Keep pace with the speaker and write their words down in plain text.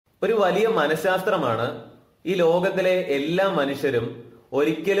ഒരു വലിയ മനഃശാസ്ത്രമാണ് ഈ ലോകത്തിലെ എല്ലാ മനുഷ്യരും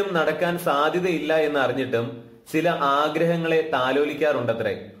ഒരിക്കലും നടക്കാൻ സാധ്യതയില്ല എന്ന് അറിഞ്ഞിട്ടും ചില ആഗ്രഹങ്ങളെ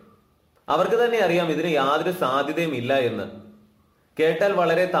താലോലിക്കാറുണ്ടത്രേ. അവർക്ക് തന്നെ അറിയാം ഇതിന് യാതൊരു സാധ്യതയും ഇല്ല എന്ന്. കേട്ടാൽ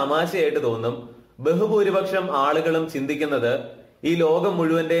വളരെ തമാശയായിട്ട് തോന്നും. ബഹുഭൂരിപക്ഷം ആളുകളും ചിന്തിക്കുന്നത് ഈ ലോകം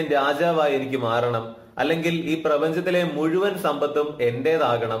മുഴുവന്റെയും രാജാവായി എനിക്ക് മാറണം, അല്ലെങ്കിൽ ഈ പ്രപഞ്ചത്തിലെ മുഴുവൻ സമ്പത്തും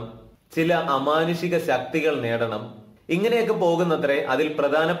എന്റേതാകണം, ചില അമാനുഷിക ശക്തികൾ നേടണം, ഇങ്ങനെയൊക്കെ പോകുന്നത്രേ അതിൽ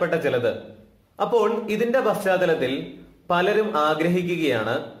പ്രധാനപ്പെട്ട ചിലത്. അപ്പോൾ ഇതിന്റെ പശ്ചാത്തലത്തിൽ പലരും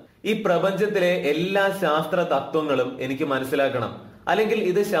ആഗ്രഹിക്കുകയാണ്, ഈ പ്രപഞ്ചത്തിലെ എല്ലാ ശാസ്ത്ര തത്വങ്ങളും എനിക്ക് മനസ്സിലാക്കണം, അല്ലെങ്കിൽ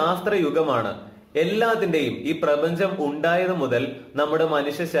ഇത് ശാസ്ത്രയുഗമാണ്. എല്ലാത്തിന്റെയും ഈ പ്രപഞ്ചം ഉണ്ടായത് മുതൽ നമ്മുടെ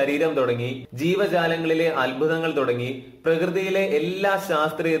മനുഷ്യ ശരീരം തുടങ്ങി ജീവജാലങ്ങളിലെ അത്ഭുതങ്ങൾ തുടങ്ങി പ്രകൃതിയിലെ എല്ലാ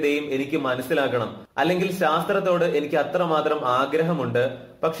ശാസ്ത്രീയതയും എനിക്ക് മനസ്സിലാക്കണം, അല്ലെങ്കിൽ ശാസ്ത്രത്തോട് എനിക്ക് അത്രമാത്രം ആഗ്രഹമുണ്ട്.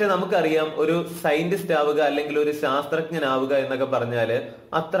 പക്ഷെ നമുക്കറിയാം, ഒരു സയന്റിസ്റ്റ് ആവുക അല്ലെങ്കിൽ ഒരു ശാസ്ത്രജ്ഞനാവുക എന്നൊക്കെ പറഞ്ഞാല്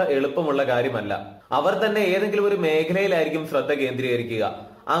അത്ര എളുപ്പമുള്ള കാര്യമല്ല. അവർ തന്നെ ഏതെങ്കിലും ഒരു മേഖലയിലായിരിക്കും ശ്രദ്ധ കേന്ദ്രീകരിക്കുക.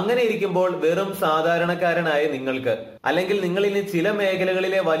 അങ്ങനെ ഇരിക്കുമ്പോൾ വെറും സാധാരണക്കാരനായ നിങ്ങൾക്ക്, അല്ലെങ്കിൽ നിങ്ങൾ ഇനി ചില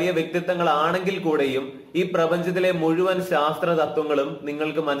മേഖലകളിലെ വലിയ വ്യക്തിത്വങ്ങളാണെങ്കിൽ കൂടെയും ഈ പ്രപഞ്ചത്തിലെ മുഴുവൻ ശാസ്ത്ര തത്വങ്ങളും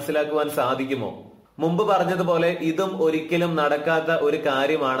നിങ്ങൾക്ക് മനസ്സിലാക്കുവാൻ സാധിക്കുമോ? മുമ്പ് പറഞ്ഞതുപോലെ ഇതും ഒരിക്കലും നടക്കാത്ത ഒരു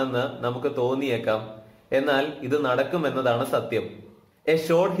കാര്യമാണെന്ന് നമുക്ക് തോന്നിയേക്കാം. എന്നാൽ ഇത് നടക്കുമെന്നതാണ് സത്യം. A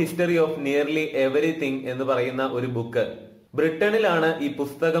short history of nearly everything എന്ന് പറയുന്ന ഒരു ബുക്ക്, ബ്രിട്ടനിലാണ് ഈ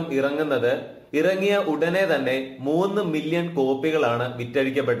പുസ്തകം ഇറങ്ങുന്നത്. ഇറങ്ങിയ ഉടനെ തന്നെ 3 മില്യൺ കോപ്പികളാണ്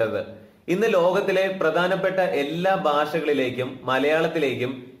വിറ്റഴിക്കപ്പെട്ടത്. ഇന്ന് ലോകത്തിലെ പ്രധാനപ്പെട്ട എല്ലാ ഭാഷകളിലേക്കും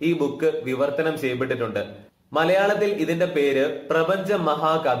മലയാളത്തിലേക്കും ഈ ബുക്ക് വിവർത്തനം ചെയ്യപ്പെട്ടിട്ടുണ്ട്. മലയാളത്തിൽ ഇതിന്റെ പേര് പ്രപഞ്ച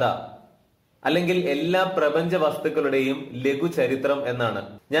മഹാകഥ, അല്ലെങ്കിൽ എല്ലാ പ്രപഞ്ച വസ്തുക്കളുടെയും ലഘു ചരിത്രം എന്നാണ്.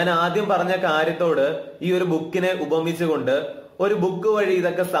 ഞാൻ ആദ്യം പറഞ്ഞ കാര്യത്തോട് ഈ ഒരു ബുക്കിനെ ഉപമിച്ചുകൊണ്ട് ഒരു ബുക്ക് വഴി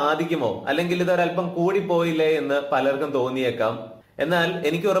ഇതൊക്കെ സാധിക്കുമോ, അല്ലെങ്കിൽ ഇതൊരല്പം കൂടിപ്പോയില്ലേ എന്ന് പലർക്കും തോന്നിയേക്കാം. എന്നാൽ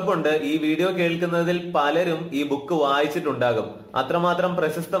എനിക്ക് ഉറപ്പുണ്ട്, ഈ വീഡിയോ കേൾക്കുന്നതിൽ പലരും ഈ ബുക്ക് വായിച്ചിട്ടുണ്ടാകും. അത്രമാത്രം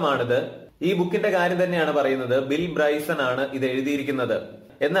പ്രശസ്തമാണിത്. ഈ ബുക്കിന്റെ കാര്യം തന്നെയാണ് പറയുന്നത്. ബിൽ ബ്രൈസൺ ആണ് ഇത് എഴുതിയിരിക്കുന്നത്.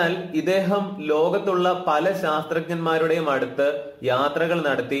 എന്നാൽ ഇദ്ദേഹം ലോകത്തുള്ള പല ശാസ്ത്രജ്ഞന്മാരുടെയും അടുത്ത് യാത്രകൾ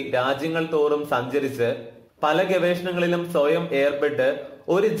നടത്തി രാജ്യങ്ങൾ തോറും സഞ്ചരിച്ച് പല ഗവേഷണങ്ങളിലും സ്വയം ഏർപ്പെട്ട്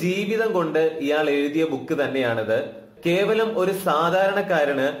ഒരു ജീവിതം കൊണ്ട് ഇയാൾ എഴുതിയ ബുക്ക് തന്നെയാണിത്. കേവലം ഒരു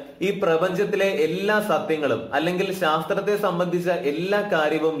സാധാരണക്കാരന് ഈ പ്രപഞ്ചത്തിലെ എല്ലാ സത്യങ്ങളും അല്ലെങ്കിൽ ശാസ്ത്രത്തെ സംബന്ധിച്ച എല്ലാ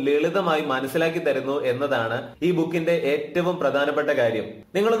കാര്യവും ലളിതമായി മനസ്സിലാക്കി തരുന്നു എന്നതാണ് ഈ ബുക്കിന്റെ ഏറ്റവും പ്രധാനപ്പെട്ട കാര്യം.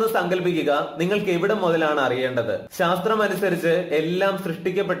 നിങ്ങളൊന്ന് സങ്കല്പിക്കുക, നിങ്ങൾക്ക് എവിടെ മുതലാണ് അറിയേണ്ടത്? ശാസ്ത്രം അനുസരിച്ച് എല്ലാം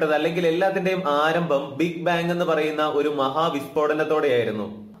സൃഷ്ടിക്കപ്പെട്ടത്, അല്ലെങ്കിൽ എല്ലാത്തിന്റെയും ആരംഭം ബിഗ് ബാങ് എന്ന് പറയുന്ന ഒരു മഹാവിസ്ഫോടനത്തോടെയായിരുന്നു.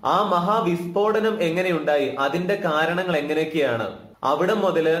 ആ മഹാവിസ്ഫോടനം എങ്ങനെയുണ്ടായി, അതിന്റെ കാരണങ്ങൾ എങ്ങനെയൊക്കെയാണ്, അവിടെ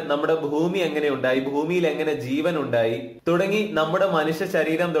മുതല് നമ്മുടെ ഭൂമി എങ്ങനെയുണ്ടായി, ഭൂമിയിൽ എങ്ങനെ ജീവൻ ഉണ്ടായി തുടങ്ങി നമ്മുടെ മനുഷ്യ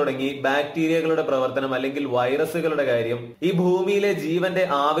ശരീരം തുടങ്ങി ബാക്ടീരിയകളുടെ പ്രവർത്തനം അല്ലെങ്കിൽ വൈറസുകളുടെ കാര്യം, ഈ ഭൂമിയിലെ ജീവന്റെ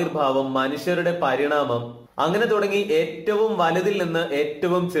ആവിർഭാവം, മനുഷ്യരുടെ പരിണാമം, അങ്ങനെ തുടങ്ങി ഏറ്റവും വലുതിൽ നിന്ന്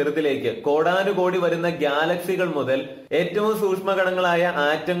ഏറ്റവും ചെറുതിലേക്ക് കോടാനുകോടി വരുന്ന ഗാലക്സികൾ മുതൽ ഏറ്റവും സൂക്ഷ്മഘടകങ്ങളായ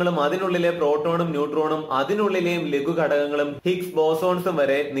ആറ്റങ്ങളും അതിനുള്ളിലെ പ്രോട്ടോണും ന്യൂട്രോണും അതിനുള്ളിലെയും ലഘു ഘടകങ്ങളും ഹിഗ്സ് ബോസോൺസും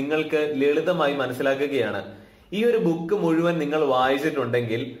വരെ നിങ്ങൾക്ക് ലളിതമായി മനസ്സിലാക്കുകയാണ്. ഈ ഒരു ബുക്ക് മുഴുവൻ നിങ്ങൾ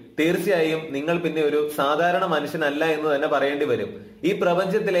വായിച്ചിട്ടുണ്ടെങ്കിൽ തീർച്ചയായും നിങ്ങൾ പിന്നെ ഒരു സാധാരണ മനുഷ്യനല്ല എന്ന് തന്നെ പറയേണ്ടി വരും. ഈ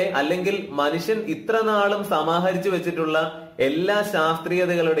പ്രപഞ്ചത്തിലെ, അല്ലെങ്കിൽ മനുഷ്യൻ ഇത്ര നാളും സമാഹരിച്ചു വെച്ചിട്ടുള്ള എല്ലാ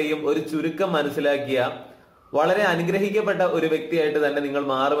ശാസ്ത്രീയതകളുടെയും ഒരു ചുരുക്കം മനസ്സിലാക്കിയ വളരെ അനുഗ്രഹിക്കപ്പെട്ട ഒരു വ്യക്തിയായിട്ട് തന്നെ നിങ്ങൾ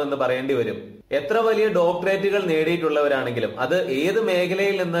മാറുമെന്ന് പറയേണ്ടി വരും. എത്ര വലിയ ഡോക്ടറേറ്റുകൾ നേടിയിട്ടുള്ളവരാണെങ്കിലും, അത് ഏത്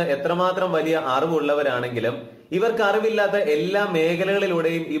മേഖലയിൽ നിന്ന് എത്രമാത്രം വലിയ അറിവുള്ളവരാണെങ്കിലും, ഇവർക്ക് അറിവില്ലാത്ത എല്ലാ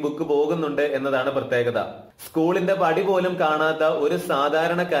മേഖലകളിലൂടെയും ഈ ബുക്ക് പോകുന്നുണ്ട് എന്നതാണ് പ്രത്യേകത. സ്കൂളിന്റെ പടി പോലും കാണാത്ത ഒരു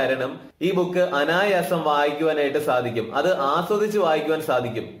സാധാരണക്കാരനും ഈ ബുക്ക് അനായാസം വായിക്കുവാനായിട്ട് സാധിക്കും. അത് ആസ്വദിച്ച് വായിക്കുവാൻ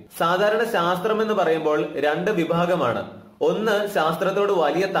സാധിക്കും. സാധാരണ ശാസ്ത്രം എന്ന് പറയുമ്പോൾ 2 വിഭാഗമാണ്. ഒന്ന്, ശാസ്ത്രത്തോട്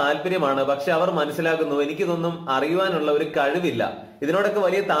വലിയ താല്പര്യമാണ്, പക്ഷെ അവർ മനസ്സിലാക്കുന്നു എനിക്കിതൊന്നും അറിയുവാനുള്ള ഒരു കഴിവില്ല. ഇതിനോടൊക്കെ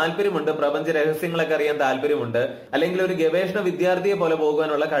വലിയ താല്പര്യമുണ്ട്, പ്രപഞ്ച രഹസ്യങ്ങളൊക്കെ അറിയാൻ താല്പര്യമുണ്ട്, അല്ലെങ്കിൽ ഒരു ഗവേഷണ വിദ്യാർത്ഥിയെ പോലെ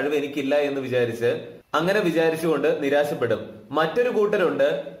പോകുവാനുള്ള കഴിവ് എനിക്കില്ല എന്ന് വിചാരിച്ചുകൊണ്ട് നിരാശപ്പെടും. മറ്റൊരു കൂട്ടരുണ്ട്,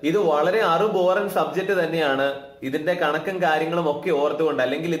 ഇത് വളരെ ബോറൻ സബ്ജക്ട് തന്നെയാണ്, ഇതിന്റെ കണക്കും കാര്യങ്ങളും ഒക്കെ ഓർത്തുകൊണ്ട്,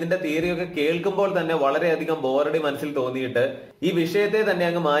 അല്ലെങ്കിൽ ഇതിന്റെ തിയറിയൊക്കെ കേൾക്കുമ്പോൾ തന്നെ വളരെയധികം ബോറടി മനസ്സിൽ തോന്നിയിട്ട് ഈ വിഷയത്തെ തന്നെ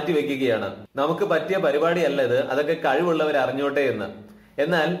അങ്ങ് മാറ്റി വെക്കുകയാണ്. നമുക്ക് പറ്റിയ പരിപാടിയല്ല ഇത്, അതൊക്കെ കഴിവുള്ളവർ അറിഞ്ഞോട്ടെ എന്ന്.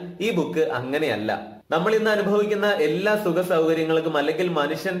 എന്നാൽ ഈ ബുക്ക് അങ്ങനെയല്ല. നമ്മൾ ഇന്ന് അനുഭവിക്കുന്ന എല്ലാ സുഖ സൗകര്യങ്ങൾക്കും, അല്ലെങ്കിൽ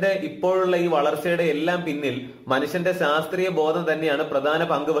മനുഷ്യന്റെ ഇപ്പോഴുള്ള ഈ വളർച്ചയുടെ എല്ലാം പിന്നിൽ മനുഷ്യന്റെ ശാസ്ത്രീയ ബോധം തന്നെയാണ് പ്രധാന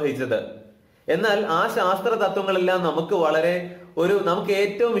പങ്ക് വഹിച്ചത്. എന്നാൽ ആ ശാസ്ത്ര തത്വങ്ങളെല്ലാം നമുക്ക്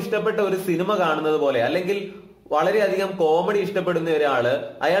ഏറ്റവും ഇഷ്ടപ്പെട്ട ഒരു സിനിമ കാണുന്നത് പോലെ, അല്ലെങ്കിൽ വളരെയധികം കോമഡി ഇഷ്ടപ്പെടുന്ന ഒരാള്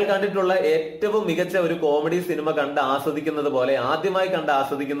അയാൾ കണ്ടിട്ടുള്ള ഏറ്റവും മികച്ച ഒരു കോമഡി സിനിമ കണ്ട് ആസ്വദിക്കുന്നത് പോലെ, ആദ്യമായി കണ്ട്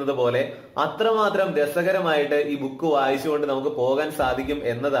ആസ്വദിക്കുന്നത് പോലെ അത്രമാത്രം രസകരമായിട്ട് ഈ ബുക്ക് വായിച്ചുകൊണ്ട് നമുക്ക് പോകാൻ സാധിക്കും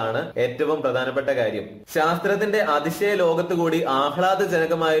എന്നതാണ് ഏറ്റവും പ്രധാനപ്പെട്ട കാര്യം. ശാസ്ത്രത്തിന്റെ അതിശയ ലോകത്ത് കൂടി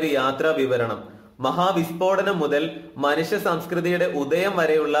ആഹ്ലാദജനകമായ ഒരു യാത്രാ വിവരണം, മഹാവിസ്ഫോടനം മുതൽ മനുഷ്യ സംസ്കൃതിയുടെ ഉദയം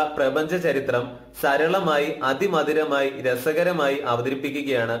വരെയുള്ള പ്രപഞ്ച ചരിത്രം സരളമായി, അതിമധുരമായി, രസകരമായി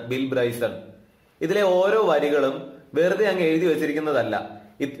അവതരിപ്പിക്കുകയാണ് ബിൽ ബ്രൈസൺ. ഇതിലെ ഓരോ വരികളും വെറുതെ അങ്ങ് എഴുതി വെച്ചിരിക്കുന്നതല്ല.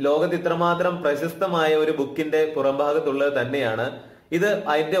 ലോകത്ത് ഇത്രമാത്രം പ്രശസ്തമായ ഒരു ബുക്കിന്റെ പുറംഭാഗത്തുള്ളത് തന്നെയാണ് ഇത്.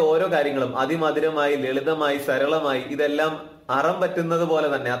 അതിന്റെ ഓരോ കാര്യങ്ങളും അതിമധുരമായി, ലളിതമായി, സരളമായി, ഇതെല്ലാം അറം പറ്റുന്നത് പോലെ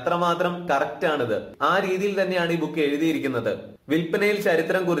തന്നെ അത്രമാത്രം കറക്റ്റ് ആണിത്. ആ രീതിയിൽ തന്നെയാണ് ഈ ബുക്ക് എഴുതിയിരിക്കുന്നത്. വിൽപ്പനയിൽ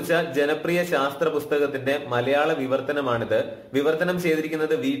ചരിത്രം കുറിച്ച ജനപ്രിയ ശാസ്ത്ര പുസ്തകത്തിന്റെ മലയാള വിവർത്തനമാണിത്. വിവർത്തനം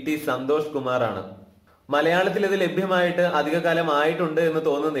ചെയ്തിരിക്കുന്നത് VT സന്തോഷ് കുമാർ ആണ്. മലയാളത്തിൽ ഇത് ലഭ്യമായിട്ട് അധികകാലം ആയിട്ടുണ്ട് എന്ന്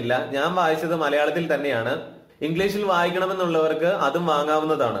തോന്നുന്നില്ല. ഞാൻ വായിച്ചത് മലയാളത്തിൽ തന്നെയാണ്. ഇംഗ്ലീഷിൽ വായിക്കണമെന്നുള്ളവർക്ക് അതും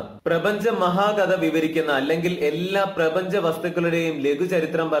വാങ്ങാവുന്നതാണ്. പ്രപഞ്ച മഹാകഥ വിവരിക്കുന്ന അല്ലെങ്കിൽ എല്ലാ പ്രപഞ്ച വസ്തുക്കളുടെയും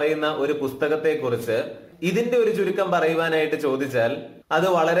ലഘുചരിത്രം പറയുന്ന ഒരു പുസ്തകത്തെ കുറിച്ച് ഇതിന്റെ ഒരു ചുരുക്കം പറയുവാനായിട്ട് ചോദിച്ചാൽ അത്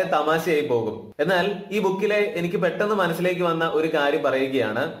വളരെ തമാശയായി പോകും. എന്നാൽ ഈ ബുക്കിലെ എനിക്ക് പെട്ടെന്ന് മനസ്സിലേക്ക് വന്ന ഒരു കാര്യം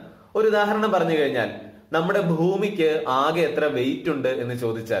പറയുകയാണ്. ഒരു ഉദാഹരണം പറഞ്ഞു കഴിഞ്ഞാൽ, നമ്മുടെ ഭൂമിക്ക് ആകെ എത്ര വെയിറ്റ് ഉണ്ട് എന്ന്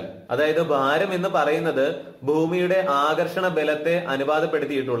ചോദിച്ചാൽ, അതായത് ഭാരം എന്ന് പറയുന്നത് ഭൂമിയുടെ ആകർഷണ ബലത്തെ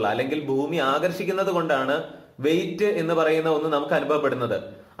അനുപാതപ്പെടുത്തിയിട്ടുള്ള, അല്ലെങ്കിൽ ഭൂമി ആകർഷിക്കുന്നത് കൊണ്ടാണ് വെയിറ്റ് എന്ന് പറയുന്ന ഒന്ന് നമുക്ക് അനുഭവപ്പെടുന്നത്.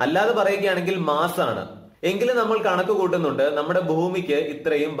 അല്ലാതെ പറയുകയാണെങ്കിൽ മാസ് ആണ്. എങ്കിലും നമ്മൾ കണക്ക് കൂട്ടുന്നുണ്ട് നമ്മുടെ ഭൂമിക്ക്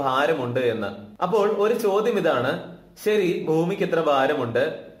ഇത്രയും ഭാരമുണ്ട് എന്ന്. അപ്പോൾ ഒരു ചോദ്യം ഇതാണ്, ശരി, ഭൂമിക്ക് ഇത്ര ഭാരമുണ്ട്,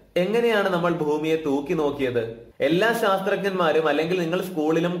 എങ്ങനെയാണ് നമ്മൾ ഭൂമിയെ തൂക്കി നോക്കിയത്? എല്ലാ ശാസ്ത്രജ്ഞന്മാരും അല്ലെങ്കിൽ നിങ്ങൾ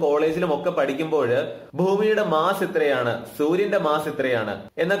സ്കൂളിലും കോളേജിലും ഒക്കെ പഠിക്കുമ്പോൾ ഭൂമിയുടെ മാസ് ഇത്രയാണ്, സൂര്യന്റെ മാസ് ഇത്രയാണ്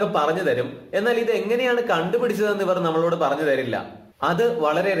എന്നൊക്കെ പറഞ്ഞു തരും. എന്നാൽ ഇത് എങ്ങനെയാണ് കണ്ടുപിടിച്ചതെന്ന് ഇവർ നമ്മളോട് പറഞ്ഞു തരില്ല. അത്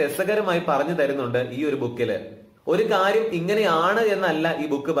വളരെ രസകരമായി പറഞ്ഞു തരുന്നുണ്ട് ഈ ഒരു ബുക്കില്. ഒരു കാര്യം ഇങ്ങനെയാണ് എന്നല്ല ഈ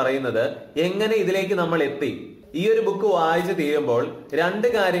ബുക്ക് പറയുന്നത്, എങ്ങനെ ഇതിലേക്ക് നമ്മൾ എത്തി. ഈ ഒരു ബുക്ക് വായിച്ചു തീരുമ്പോൾ രണ്ട്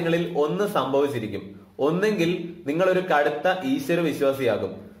കാര്യങ്ങളിൽ ഒന്ന് സംഭവിച്ചിരിക്കും. ഒന്നെങ്കിൽ നിങ്ങൾ ഒരു കടുത്ത ഈശ്വര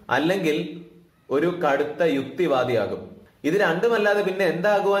വിശ്വാസിയാകും, അല്ലെങ്കിൽ ഒരു കടുത്ത യുക്തിവാദിയാകും. ഇത് രണ്ടുമല്ലാതെ പിന്നെ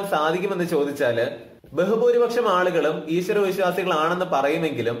എന്താകുവാൻ സാധിക്കുമെന്ന് ചോദിച്ചാല്, ബഹുഭൂരിപക്ഷം ആളുകളും ഈശ്വര വിശ്വാസികളാണെന്ന്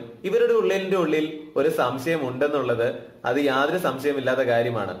പറയുമെങ്കിലും ഇവരുടെ ഉള്ളിൽ ഒരു സംശയം ഉണ്ടെന്നുള്ളത് അത് യാതൊരു സംശയമില്ലാത്ത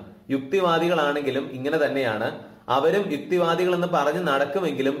കാര്യമാണ്. യുക്തിവാദികളാണെങ്കിലും ഇങ്ങനെ തന്നെയാണ്. അവരും യുക്തിവാദികൾ എന്ന് പറഞ്ഞ്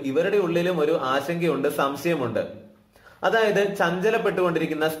നടക്കുമെങ്കിലും ഇവരുടെ ഉള്ളിലും ഒരു ആശങ്കയുണ്ട്, സംശയമുണ്ട്. അതായത്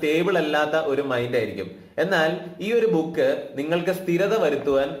ചഞ്ചലപ്പെട്ടുകൊണ്ടിരിക്കുന്ന, സ്റ്റേബിൾ അല്ലാത്ത ഒരു മൈൻഡ് ആയിരിക്കും. എന്നാൽ ഈ ഒരു ബുക്ക് നിങ്ങൾക്ക് സ്ഥിരത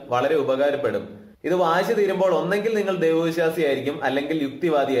വരുത്തുവാൻ വളരെ ഉപകാരപ്പെടും. ഇത് വായിച്ചു തീരുമ്പോൾ ഒന്നെങ്കിൽ നിങ്ങൾ ദൈവവിശ്വാസിയായിരിക്കും, അല്ലെങ്കിൽ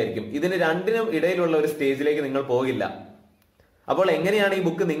യുക്തിവാദിയായിരിക്കും. ഇതിന് രണ്ടിനും ഇടയിലുള്ള ഒരു സ്റ്റേജിലേക്ക് നിങ്ങൾ പോകില്ല. അപ്പോൾ എങ്ങനെയാണ് ഈ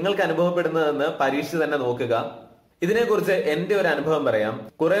ബുക്ക് നിങ്ങൾക്ക് അനുഭവപ്പെടുന്നതെന്ന് പരീക്ഷിച്ച് തന്നെ നോക്കുക. ഇതിനെക്കുറിച്ച് എന്റെ ഒരു അനുഭവം പറയാം.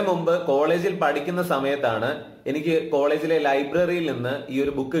 കുറെ മുമ്പ് കോളേജിൽ പഠിക്കുന്ന സമയത്താണ് എനിക്ക് കോളേജിലെ ലൈബ്രറിയിൽ നിന്ന് ഈ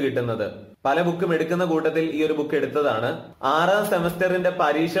ഒരു ബുക്ക് കിട്ടുന്നത്. പല ബുക്കും എടുക്കുന്ന കൂട്ടത്തിൽ ഈ ഒരു ബുക്ക് എടുത്തതാണ്. 6ാം സെമസ്റ്ററിന്റെ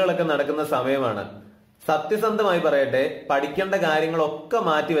പരീക്ഷകളൊക്കെ നടക്കുന്ന സമയമാണ്. സത്യസന്ധമായി പറയട്ടെ, പഠിക്കേണ്ട കാര്യങ്ങളൊക്കെ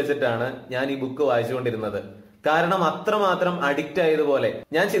മാറ്റി വെച്ചിട്ടാണ് ഞാൻ ഈ ബുക്ക് വായിച്ചുകൊണ്ടിരുന്നത്. കാരണം അത്രമാത്രം അഡിക്റ്റ് ആയതുപോലെ.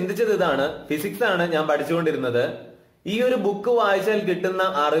 ഞാൻ ചിന്തിച്ചത് ഇതാണ്, ഫിസിക്സ് ആണ് ഞാൻ പഠിച്ചുകൊണ്ടിരുന്നത്. ഈ ഒരു ബുക്ക് വായിച്ചാൽ കിട്ടുന്ന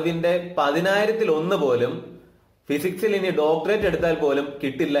അറിവിന്റെ 10,000-1 പോലും ഫിസിക്സിൽ ഇനി ഡോക്ടറേറ്റ് എടുത്താൽ പോലും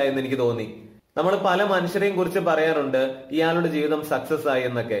കിട്ടില്ല എന്ന് എനിക്ക് തോന്നി. നമ്മൾ പല മനുഷ്യരെയും കുറിച്ച് പറയാറുണ്ട്, ഇയാളുടെ ജീവിതം സക്സസ് ആയി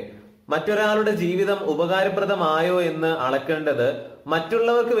എന്നൊക്കെ. മറ്റൊരാളുടെ ജീവിതം ഉപകാരപ്രദമായോ എന്ന് അളക്കേണ്ടത്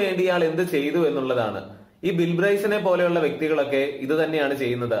മറ്റുള്ളവർക്ക് വേണ്ടി ഇയാൾ എന്ത് ചെയ്തു എന്നുള്ളതാണ്. ഈ ബിൽ ബ്രൈസനെ പോലെയുള്ള വ്യക്തികളൊക്കെ ഇത് തന്നെയാണ്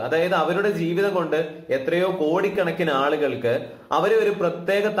ചെയ്യുന്നത്. അതായത് അവരുടെ ജീവിതം കൊണ്ട് എത്രയോ കോടിക്കണക്കിന് ആളുകൾക്ക് അവരെ ഒരു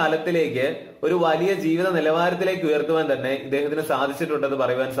പ്രത്യേക തലത്തിലേക്ക്, ഒരു വലിയ ജീവിത നിലവാരത്തിലേക്ക് ഉയർത്തുവാൻ തന്നെ ഇദ്ദേഹത്തിന് സാധിച്ചിട്ടുണ്ടെന്ന്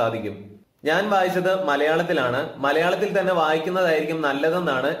പറയുവാൻ സാധിക്കും. ഞാൻ വായിച്ചത് മലയാളത്തിലാണ്. മലയാളത്തിൽ തന്നെ വായിക്കുന്നതായിരിക്കും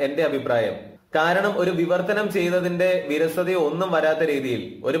നല്ലതെന്നാണ് എന്റെ അഭിപ്രായം. കാരണം ഒരു വിവർത്തനം ചെയ്തതിന്റെ വിരസതയോ ഒന്നും വരാത്ത രീതിയിൽ,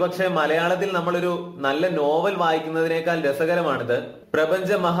 ഒരുപക്ഷെ മലയാളത്തിൽ നമ്മളൊരു നല്ല നോവൽ വായിക്കുന്നതിനേക്കാൾ രസകരമാണിത്.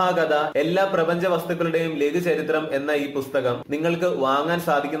 പ്രപഞ്ച മഹാകഥ, എല്ലാ പ്രപഞ്ച വസ്തുക്കളുടെയും ലഘുചരിത്രം എന്ന ഈ പുസ്തകം നിങ്ങൾക്ക് വാങ്ങാൻ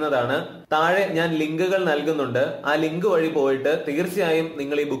സാധിക്കുന്നതാണ്. താഴെ ഞാൻ ലിങ്കുകൾ നൽകുന്നുണ്ട്. ആ ലിങ്ക് വഴി പോയിട്ട് തീർച്ചയായും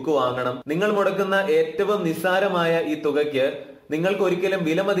നിങ്ങൾ ഈ ബുക്ക് വാങ്ങണം. നിങ്ങൾ മുടക്കുന്ന ഏറ്റവും നിസ്സാരമായ ഈ തുകയ്ക്ക് നിങ്ങൾക്ക് ഒരിക്കലും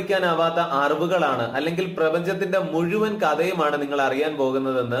വിലമതിക്കാനാവാത്ത അറിവുകളാണ്, അല്ലെങ്കിൽ പ്രപഞ്ചത്തിന്റെ മുഴുവൻ കഥയുമാണ് നിങ്ങൾ അറിയാൻ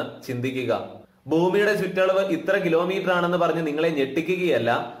പോകുന്നതെന്ന് ചിന്തിക്കുക. ഭൂമിയുടെ ചുറ്റളവ് ഇത്ര കിലോമീറ്റർ ആണെന്ന് പറഞ്ഞ് നിങ്ങളെ ഞെട്ടിക്കുകയല്ല,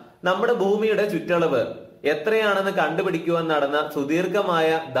 നമ്മുടെ ഭൂമിയുടെ ചുറ്റളവ് എത്രയാണെന്ന് കണ്ടുപിടിക്കുവാൻ നടന്ന സുദീർഘമായ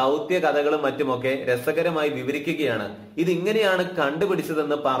ദൗത്യ കഥകളും മറ്റുമൊക്കെ രസകരമായി വിവരിക്കുകയാണ്. ഇതിങ്ങനെയാണ്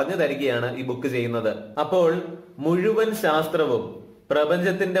കണ്ടുപിടിച്ചതെന്ന് പറഞ്ഞു തരികയാണ് ഈ ബുക്ക് ചെയ്യുന്നത്. അപ്പോൾ മുഴുവൻ ശാസ്ത്രവും,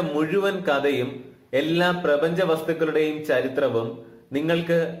 പ്രപഞ്ചത്തിന്റെ മുഴുവൻ കഥയും, എല്ലാ പ്രപഞ്ച വസ്തുക്കളുടെയും ചരിത്രവും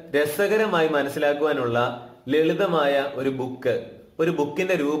നിങ്ങൾക്ക് രസകരമായി മനസ്സിലാക്കുവാനുള്ള ലളിതമായ ഒരു ബുക്ക്, ഒരു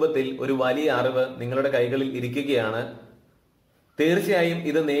ബുക്കിന്റെ രൂപത്തിൽ ഒരു വലിയ അറിവ് നിങ്ങളുടെ കൈകളിൽ ഇരിക്കുകയാണ്. തീർച്ചയായും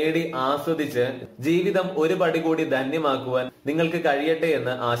ഇത് നേടി ആസ്വദിച്ച് ജീവിതം ഒരു പടി കൂടി ധന്യമാക്കുവാൻ നിങ്ങൾക്ക് കഴിയട്ടെ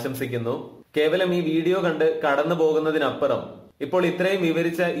എന്ന് ആശംസിക്കുന്നു. കേവലം ഈ വീഡിയോ കണ്ട് കടന്നു പോകുന്നതിനപ്പുറം ഇപ്പോൾ ഇത്രയും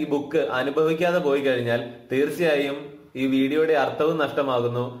വിവരിച്ച ഈ ബുക്ക് അനുഭവിക്കാതെ പോയി കഴിഞ്ഞാൽ തീർച്ചയായും ഈ വീഡിയോയുടെ അർത്ഥവും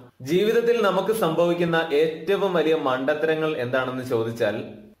നഷ്ടമാകുന്നു. ജീവിതത്തിൽ നമുക്ക് സംഭവിക്കുന്ന ഏറ്റവും വലിയ മണ്ടത്തരങ്ങൾ എന്താണെന്ന് ചോദിച്ചാൽ,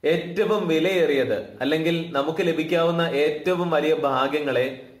 ഏറ്റവും വിലയേറിയത് അല്ലെങ്കിൽ നമുക്ക് ലഭിക്കാവുന്ന ഏറ്റവും വലിയ ഭാഗ്യങ്ങളെ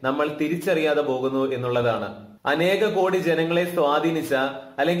നമ്മൾ തിരിച്ചറിയാതെ പോകുന്നു എന്നുള്ളതാണ്. അനേക കോടി ജനങ്ങളെ സ്വാധീനിച്ച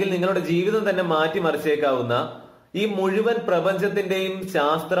അല്ലെങ്കിൽ നിങ്ങളുടെ ജീവിതം തന്നെ മാറ്റിമറിച്ചേക്കാവുന്ന ഈ മുഴുവൻ പ്രപഞ്ചത്തിന്റെയും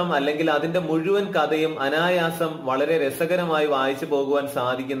ശാസ്ത്രം അല്ലെങ്കിൽ അതിന്റെ മുഴുവൻ കഥയും അനായാസം വളരെ രസകരമായി വായിച്ചു പോകുവാൻ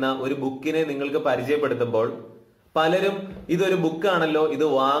സാധിക്കുന്ന ഒരു ബുക്കിനെ നിങ്ങൾക്ക് പരിചയപ്പെടുത്തുമ്പോൾ പലരും ഇതൊരു ബുക്കാണല്ലോ, ഇത്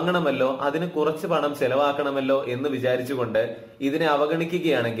വാങ്ങണമല്ലോ, അതിന് കുറച്ച് പണം ചെലവാക്കണമല്ലോ എന്ന് വിചാരിച്ചുകൊണ്ട് ഇതിനെ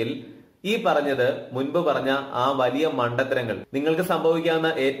അവഗണിക്കുകയാണെങ്കിൽ ഈ പറഞ്ഞത്, മുൻപ് പറഞ്ഞ ആ വലിയ മണ്ടത്തരങ്ങൾ നിങ്ങൾക്ക്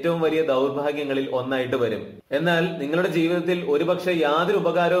സംഭവിക്കാവുന്ന ഏറ്റവും വലിയ ദൗർഭാഗ്യങ്ങളിൽ ഒന്നായിട്ട് വരും. എന്നാൽ നിങ്ങളുടെ ജീവിതത്തിൽ ഒരുപക്ഷെ യാതൊരു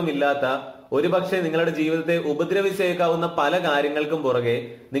ഉപകാരവും ഇല്ലാത്ത, ഒരുപക്ഷെ നിങ്ങളുടെ ജീവിതത്തെ ഉപദ്രവിച്ചേക്കാവുന്ന പല കാര്യങ്ങൾക്കും പുറകെ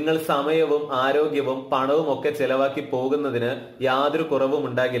നിങ്ങൾ സമയവും ആരോഗ്യവും പണവും ഒക്കെ ചെലവാക്കി പോകുന്നതിന് യാതൊരു കുറവും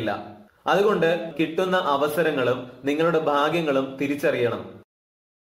ഉണ്ടാകില്ല. അതുകൊണ്ട് കിട്ടുന്ന അവസരങ്ങളും നിങ്ങളുടെ ഭാഗ്യങ്ങളും തിരിച്ചറിയണം.